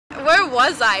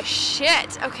was I?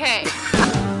 Shit. Okay.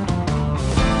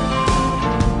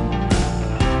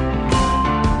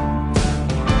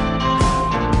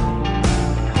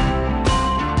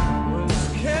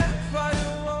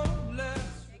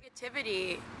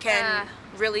 Negativity can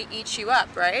really eat you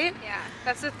up, right? Yeah,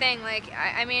 that's the thing. Like,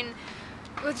 I mean,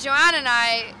 with Joanne and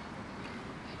I,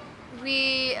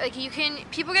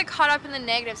 people get caught up in the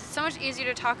negatives. It's so much easier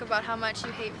to talk about how much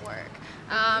you hate work,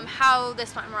 how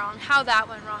this went wrong, how that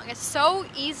went wrong. It's so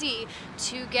easy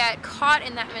to get caught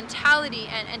in that mentality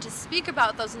and to speak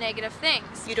about those negative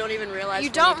things. You don't even realize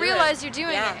you're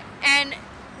doing it. And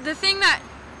the thing that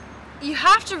you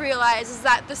have to realize is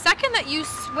that the second that you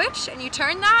switch and you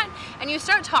turn that and you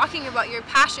start talking about your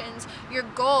passions, your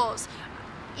goals,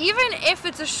 even if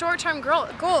it's a short-term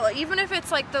goal, even if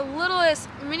it's like the littlest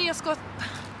minuscule,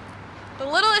 the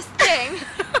littlest thing,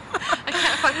 I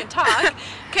can't fucking talk.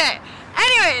 Okay.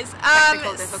 Anyways,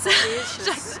 technical difficulties.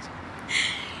 Just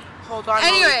hold on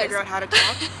while we figure out how to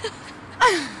talk.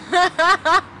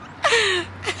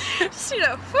 Just,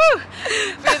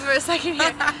 breathe for a second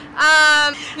here.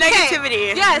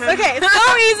 Negativity. Okay. Yes, okay. It's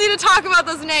so easy to talk about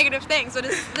those negative things, but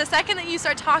it's the second that you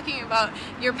start talking about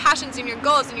your passions and your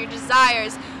goals and your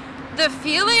desires, the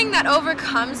feeling that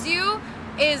overcomes you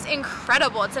is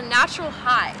incredible. It's a natural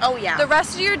high. Oh, yeah. The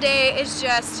rest of your day is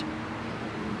just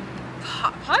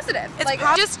positive. It's like,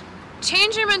 just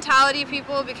change your mentality,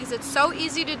 people, because it's so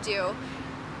easy to do.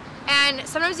 And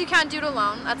sometimes you can't do it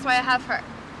alone. That's why I have her.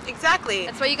 Exactly.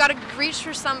 That's why you gotta reach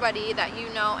for somebody that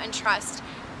you know and trust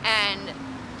and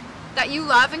that you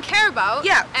love and care about.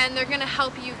 Yeah. And they're gonna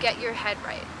help you get your head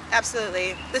right.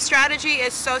 Absolutely. The strategy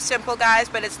is so simple, guys,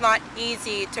 but it's not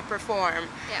easy to perform.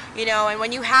 Yeah. You know, and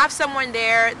when you have someone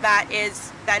there that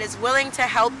is willing to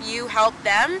help you help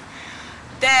them,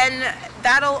 then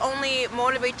that'll only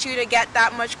motivate you to get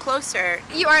that much closer.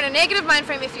 You are in a negative mind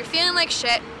frame. If you're feeling like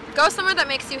shit, go somewhere that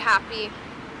makes you happy.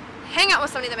 Hang out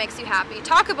with somebody that makes you happy.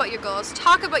 Talk about your goals,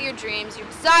 talk about your dreams, your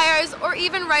desires, or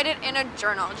even write it in a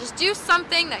journal. Just do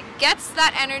something that gets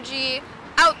that energy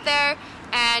out there,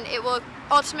 and it will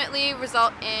ultimately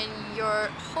result in your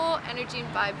whole energy and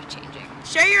vibe changing.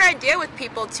 Share your idea with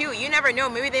people too. You never know.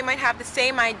 Maybe they might have the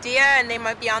same idea and they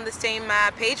might be on the same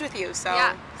page with you. So,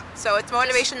 yeah. So it's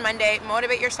Motivation Monday.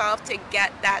 Motivate yourself to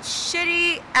get that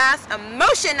shitty ass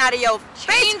emotion out of your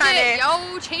face, honey.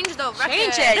 Yo, change the record.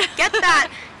 Change it. Get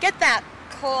that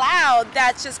cloud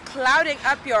that's just clouding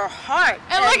up your heart.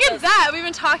 And look at that. We've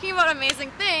been talking about amazing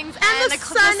things, and the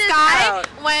sky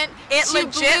went It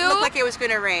legit blue, looked like it was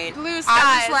gonna rain. Blue skies.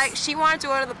 I was like, she wanted to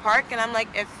go to the park, and I'm like,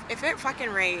 if it fucking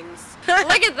rains.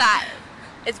 Look at that.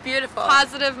 It's beautiful.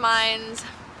 Positive minds,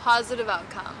 positive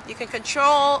outcome. You can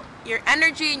control your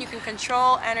energy, and you can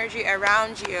control energy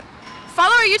around you.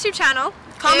 Follow our YouTube channel.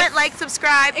 Comment, like,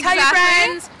 subscribe, tell your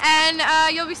friends. And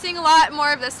you'll be seeing a lot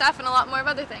more of this stuff and a lot more of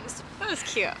other things. That was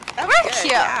cute. We're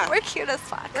cute. Yeah. We're cute as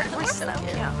fuck. We're so cute.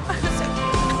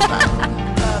 So cute.